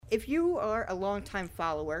if you are a longtime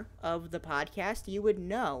follower of the podcast, you would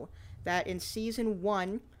know that in season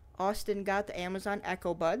 1, Austin got the Amazon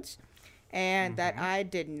Echo Buds, and that I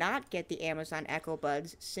did not get the Amazon Echo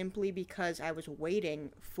Buds simply because I was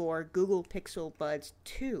waiting for Google Pixel Buds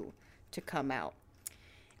 2 to come out.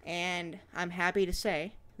 And I'm happy to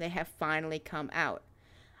say they have finally come out.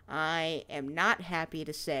 I am not happy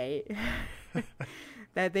to say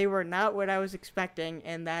that they were not what I was expecting,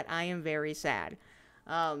 and that I am very sad.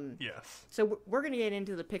 Yes. So we're going to get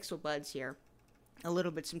into the Pixel Buds here. A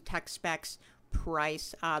little bit, some tech specs,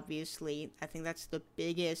 price, obviously. I think that's the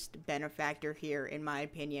biggest benefactor here, in my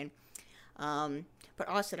opinion. But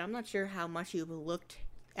Austin, I'm not sure how much you've looked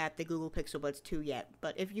at the Google Pixel Buds 2 yet,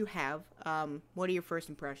 but if you have, what are your first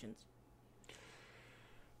impressions?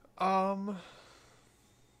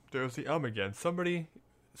 There's the again.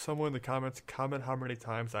 Someone in the comments, comment how many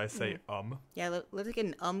times I say Yeah, let's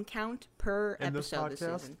get an count per in episode this this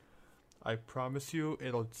podcast. season. I promise you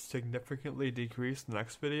it'll significantly decrease the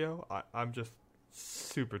next video. I'm just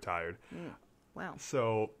super tired. Wow.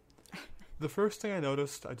 So, the first thing I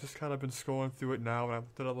noticed, I just kind of been scrolling through it now, and I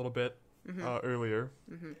looked at it a little bit earlier,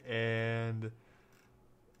 and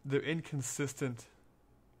the inconsistent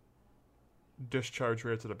discharge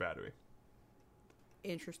rates of the battery.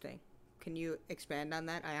 Interesting. Can you expand on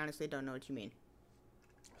that? I honestly don't know what you mean.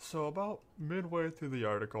 So, about midway through the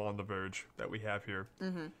article on The Verge that we have here,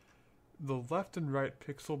 the left and right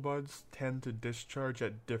Pixel Buds tend to discharge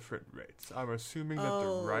at different rates. I'm assuming that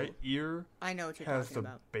the right ear I know what you're has talking the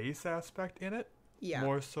about. bass aspect in it, Yeah.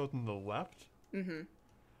 more so than the left.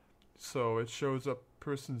 So it shows a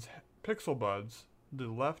person's Pixel Buds. The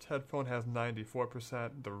left headphone has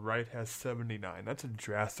 94%, the right has 79%. That's a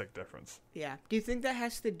drastic difference. Yeah. Do you think that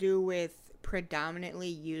has to do with predominantly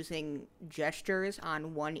using gestures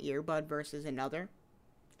on one earbud versus another?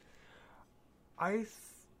 I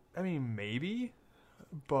mean, maybe,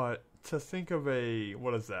 but to think of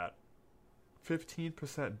what is that,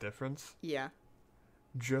 15% difference? Yeah.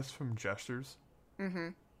 Just from gestures?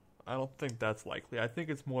 I don't think that's likely. I think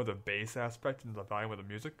it's more the bass aspect and the volume of the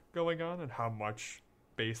music going on and how much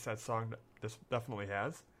bass that song definitely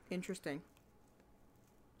has. Interesting.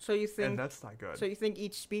 So you think... And that's not good. So you think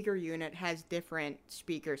each speaker unit has different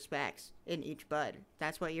speaker specs in each bud?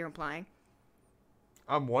 That's what you're implying?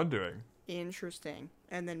 I'm wondering. Interesting.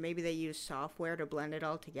 And then maybe they use software to blend it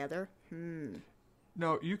all together?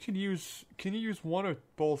 No, can you use one or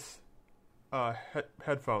both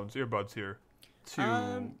headphones, earbuds here,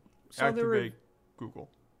 to activate Google?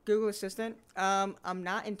 Google Assistant? I'm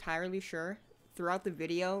not entirely sure. Throughout the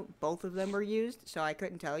video, both of them were used, so I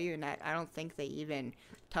couldn't tell you, and I don't think they even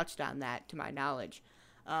touched on that, to my knowledge.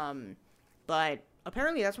 But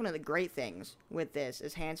apparently that's one of the great things with this,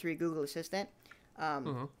 is hands-free Google Assistant.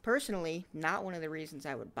 Personally, not one of the reasons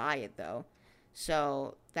I would buy it, though.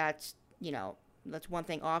 So that's one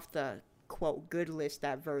thing off the, quote, good list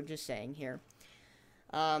that Verge is saying here.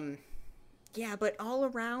 Yeah, but all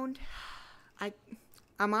around,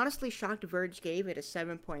 I'm honestly shocked Verge gave it a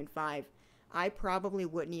 7.5. I probably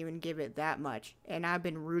wouldn't even give it that much, and I've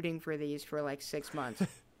been rooting for these for like 6 months.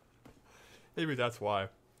 Maybe that's why.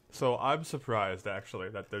 So I'm surprised, actually,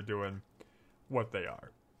 that they're doing what they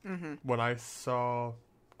are. When I saw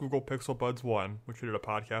Google Pixel Buds 1, which we did a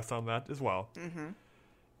podcast on that as well,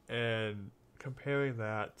 and comparing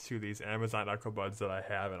that to these Amazon Echo Buds that I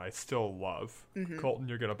have and I still love, Colton,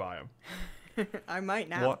 you're going to buy them. I might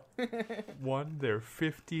now. One, they're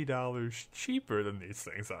 $50 cheaper than these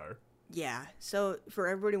things are. Yeah, so for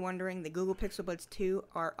everybody wondering, the Google Pixel Buds 2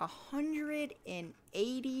 are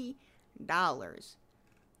 $180.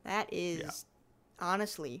 That is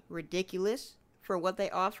honestly ridiculous for what they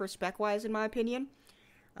offer spec-wise, in my opinion.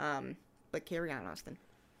 But carry on, Austin.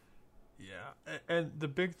 Yeah, and the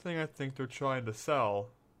big thing I think they're trying to sell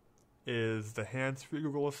is the hands-free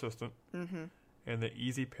Google Assistant and the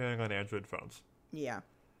easy pairing on Android phones. Yeah.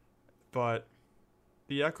 But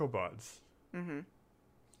the Echo Buds,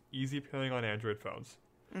 easy pairing on Android phones.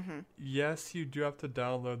 Yes, you do have to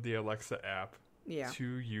download the Alexa app to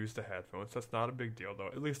use the headphones. That's not a big deal, though,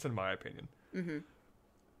 at least in my opinion.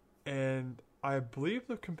 And I believe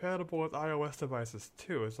they're compatible with iOS devices,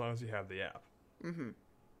 too, as long as you have the app.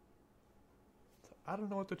 I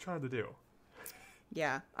don't know what they're trying to do.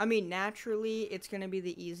 Yeah. I mean, naturally, it's going to be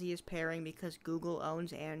the easiest pairing because Google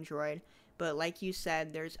owns Android. But like you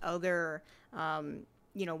said, there's other,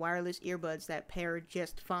 wireless earbuds that pair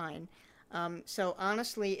just fine. So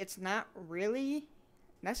honestly, it's not really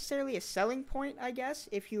necessarily a selling point, I guess,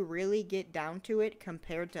 if you really get down to it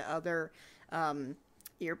compared to other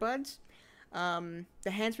earbuds. The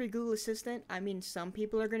hands-free Google Assistant, I mean, some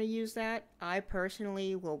people are going to use that. I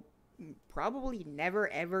personally will probably never,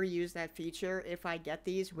 ever use that feature if I get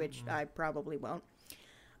these, which I probably won't.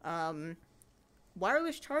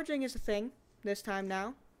 Wireless charging is a thing this time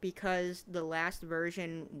now, because the last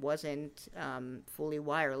version wasn't fully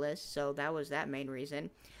wireless, so that was that main reason.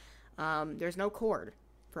 There's no cord,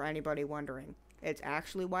 for anybody wondering. It's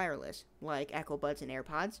actually wireless, like Echo Buds and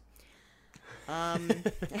AirPods.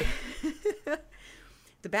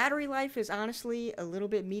 The battery life is honestly a little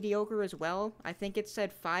bit mediocre as well. I think it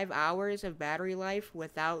said 5 hours of battery life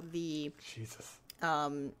without the Jesus.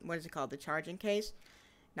 what is it called? The charging case.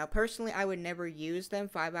 Now, personally, I would never use them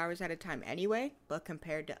 5 hours at a time anyway, but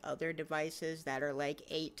compared to other devices that are like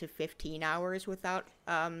 8 to 15 hours without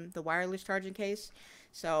the wireless charging case.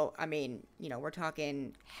 So, I mean, you know, we're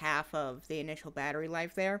talking half of the initial battery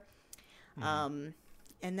life there. And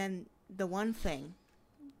then the one thing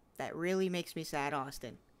that really makes me sad,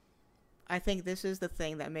 Austin. I think this is the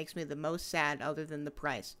thing that makes me the most sad other than the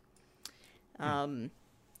price. The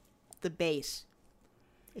bass.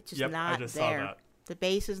 It's just not I just there. saw that. The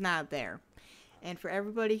bass is not there. And for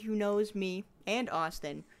everybody who knows me and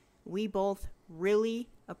Austin, we both really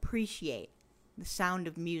appreciate the sound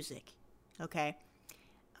of music. Okay?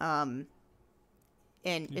 And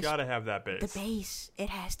You gotta have that bass. the bass, it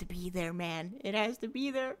has to be there, man. It has to be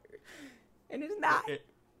there. And it's not.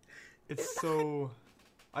 It's so...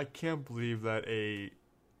 I can't believe that a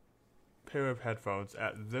pair of headphones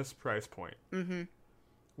at this price point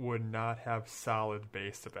would not have solid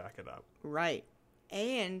bass to back it up. Right.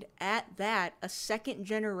 And at that, a second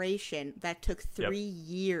generation that took 3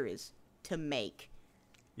 years to make.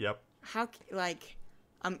 Yep. How, like,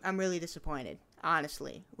 I'm really disappointed,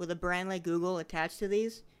 honestly. With a brand like Google attached to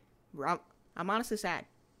these, I'm honestly sad.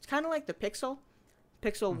 It's kind of like the Pixel.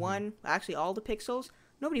 Pixel 1, actually all the Pixels.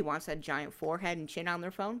 Nobody wants that giant forehead and chin on their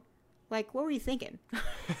phone. Like, what were you thinking?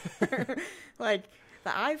 Like,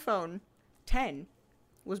 the iPhone 10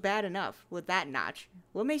 was bad enough with that notch.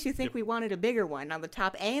 What makes you think we wanted a bigger one on the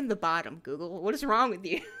top and the bottom, Google? What is wrong with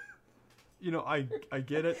you? You know, I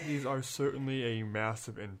get it. These are certainly a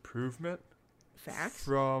massive improvement. Facts.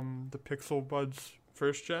 From the Pixel Buds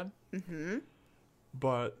first gen.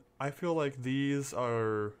 But I feel like these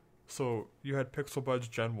are... So, you had Pixel Buds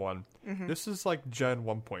Gen 1. This is like Gen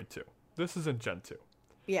 1.2. This isn't Gen 2.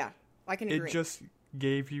 Yeah, I can agree. It just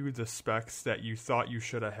gave you the specs that you thought you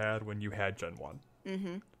should have had when you had Gen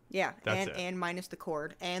 1. Yeah, That's it. and minus the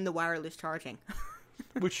cord and the wireless charging.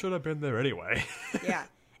 Which should have been there anyway. Yeah.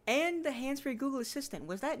 And the hands-free Google Assistant.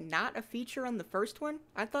 Was that not a feature on the first one?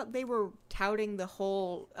 I thought they were touting the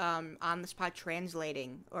whole on-the-spot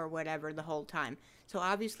translating or whatever the whole time. So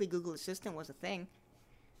obviously Google Assistant was a thing.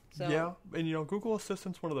 So, yeah, and you know, Google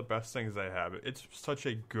Assistant's one of the best things they have. It's such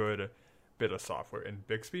a good bit of software. And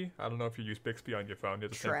Bixby, I don't know if you use Bixby on your phone. You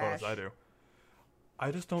have the same phone as I do.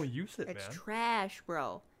 I just don't use it, it's man. trash,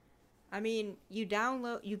 bro. I mean, you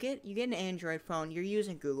get an Android phone, you're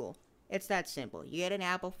using Google. It's that simple. You get an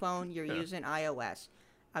Apple phone, you're using iOS.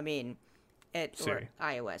 I mean, Siri. Or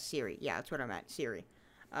iOS, Siri. Yeah, that's what I meant, Siri.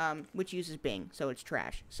 Which uses Bing, so it's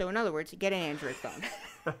trash. So in other words, get an Android phone.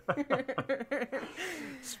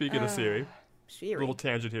 Speaking of Siri, Siri. little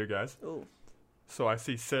tangent here, guys. Ooh, So I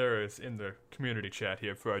see Sarah is in the community chat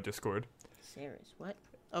here for our Discord. Sarah's what?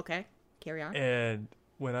 Okay, carry on. And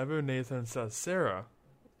whenever Nathan says Sarah,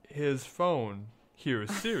 his phone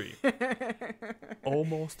hears Siri.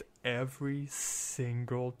 Almost every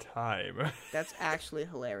single time. That's actually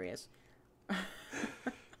hilarious.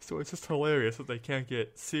 So it's just hilarious that they can't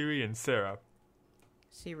get Siri and Sarah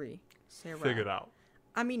Siri. Sarah. figured out.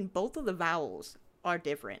 I mean, both of the vowels are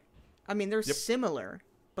different. I mean, they're similar,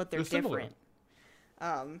 but they're similar. different.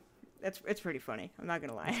 It's pretty funny. I'm not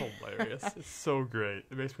gonna lie. It's hilarious. It's so great.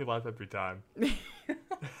 It makes me laugh every time.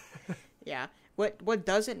 Yeah. What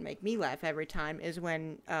doesn't make me laugh every time is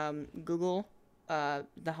when Google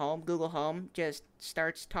Home just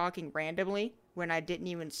starts talking randomly when I didn't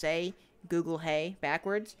even say Google Hey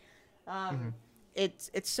backwards. It's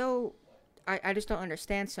so I just don't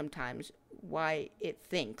understand sometimes why it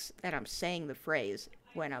thinks that I'm saying the phrase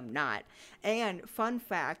when I'm not. And fun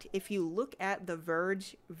fact, if you look at the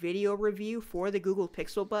Verge video review for the Google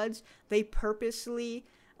Pixel Buds, they purposely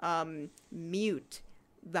mute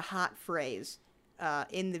the hot phrase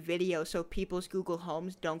in the video so people's Google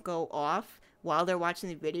Homes don't go off while they're watching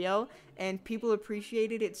the video, and people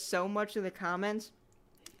appreciated it so much in the comments.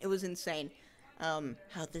 It was insane.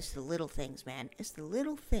 How this is the little things, man. It's the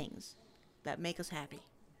little things that make us happy.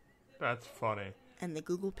 That's funny. And the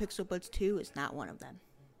Google Pixel Buds 2 is not one of them.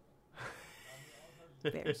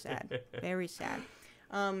 Very sad. Very sad.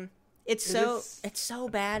 It's so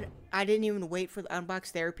bad. I didn't even wait for the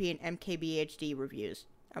Unbox Therapy and MKBHD reviews.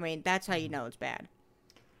 I mean, that's how you know it's bad.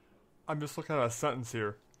 I'm just looking at a sentence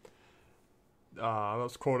here.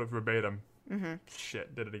 Let's quote it verbatim. Mm-hmm.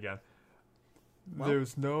 Shit, did it again. Well,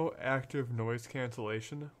 There's no active noise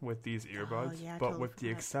cancellation with these earbuds, yeah, I but totally with the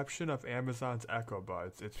forgot. exception of Amazon's Echo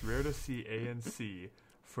Buds, it's rare to see ANC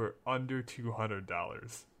for under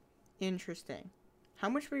 $200. Interesting. How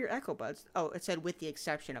much were your Echo Buds? Oh, it said with the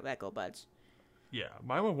exception of Echo Buds. Yeah,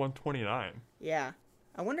 mine were $129. Yeah.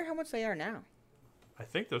 I wonder how much they are now. I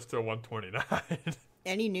think they're still $129.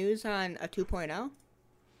 Any news on a 2.0?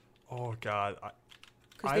 Oh God,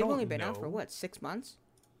 Because I they've don't only been out know. for what, 6 months?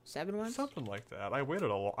 7 months? Something like that. I waited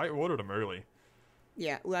a lot. I ordered them early.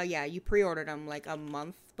 Yeah, well, yeah, you pre-ordered them like a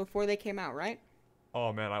month before they came out, right?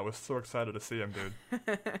 Oh man, I was so excited to see them, dude.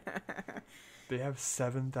 They have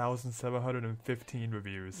 7,715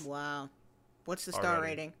 reviews. Wow. What's the star Already.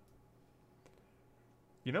 rating?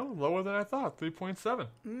 You know, lower than I thought. 3.7.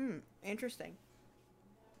 Interesting.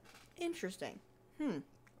 Interesting.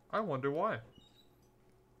 I wonder why.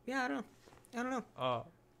 Yeah, I don't know.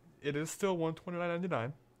 It is still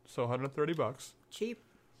 $129.99, so $130. Cheap.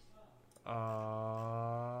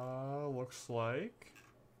 Looks like.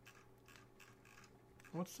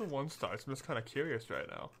 What's the 1 star? I'm just kind of curious right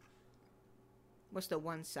now. What's the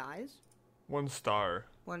one size? 1 star.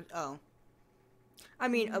 Oh. I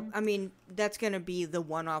mean, that's gonna be the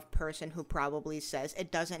one-off person who probably says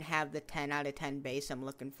it doesn't have the 10 out of 10 base I'm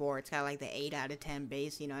looking for. It's got like the 8 out of 10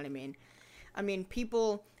 base. You know what I mean? I mean,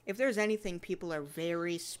 people. If there's anything people are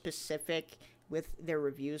very specific with their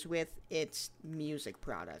reviews with, it's music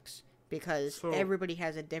products because everybody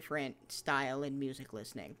has a different style in music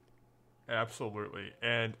listening. Absolutely.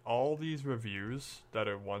 And all these reviews that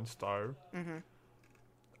are 1 star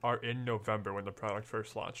are in November when the product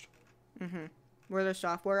first launched. Were there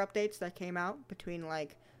software updates that came out between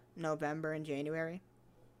like November and January?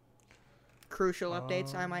 Crucial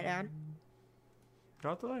updates, I might add.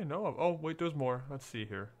 Not that I know of. Oh, wait, there's more. Let's see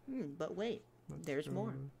here. But wait, there's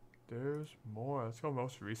more. There's more. Let's go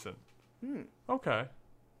most recent. Okay.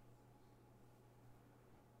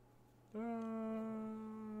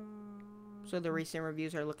 So the recent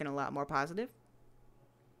reviews are looking a lot more positive?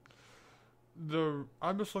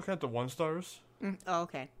 I'm just looking at the 1 stars. Oh,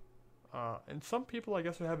 okay. And some people, I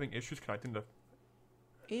guess, are having issues connecting the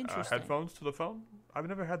Interesting. headphones to the phone. I've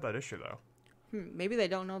never had that issue, though. Maybe they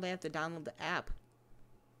don't know they have to download the app.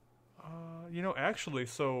 You know, actually,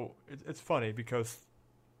 so it's funny because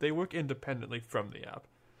they work independently from the app.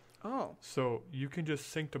 Oh. So you can just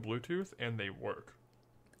sync to Bluetooth and they work.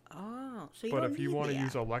 Oh, so you But don't if you need want to the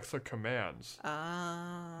use app. Alexa commands,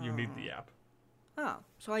 you need the app. Oh,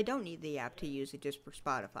 so I don't need the app to use it just for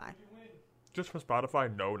Spotify. Just for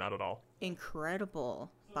Spotify? No, not at all.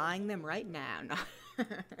 Incredible. Buying them right now. No.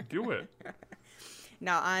 Do it.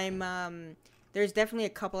 No, I'm, there's definitely a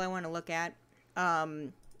couple I want to look at.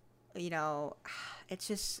 You know, it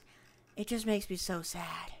just makes me so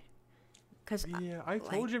sad. Cause Yeah, I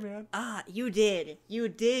told you, man. you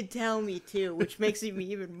did tell me too, which makes me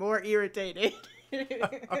even more irritated.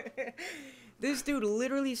 This dude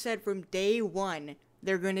literally said from day one,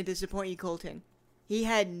 they're going to disappoint you, Colton. He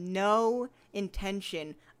had no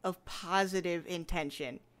intention of positive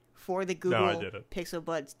intention for the Google Pixel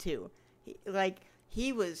Buds 2.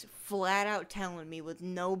 He was flat out telling me with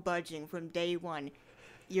no budging from day one,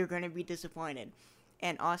 you're going to be disappointed.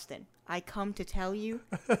 And Austin, I come to tell you,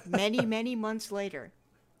 many, many months later,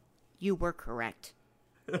 you were correct.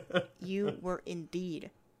 You were indeed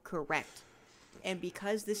correct. And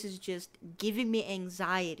because this is just giving me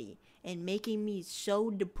anxiety and making me so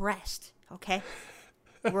depressed, okay?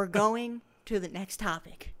 We're going to the next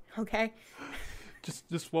topic, okay?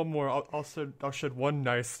 Just one more. I'll shed one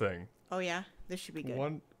nice thing. Oh yeah, this should be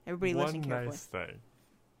good. Everybody listen carefully. One nice thing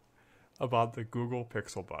about the Google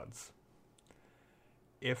Pixel Buds.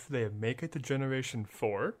 If they make it to Generation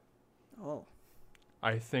 4,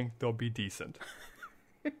 I think they'll be decent.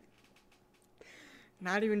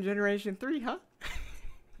 Not even Generation 3, huh?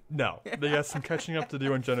 No, they got some catching up to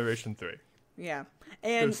do in Generation 3. Yeah.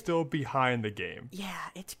 They're And still behind the game. yeah,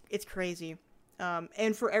 it's crazy.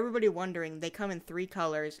 And for everybody wondering, they come in 3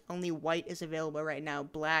 colors. Only white is available right now.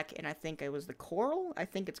 Black, and I think it was the coral. I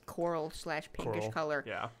think it's coral/pinkish color.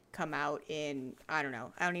 Yeah. Come out in, I don't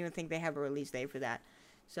know. I don't even think they have a release date for that.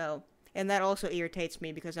 So, and that also irritates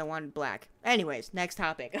me because I wanted black. Anyways, next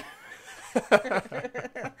topic.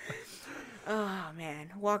 Oh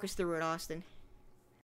man, walk us through it, Austin.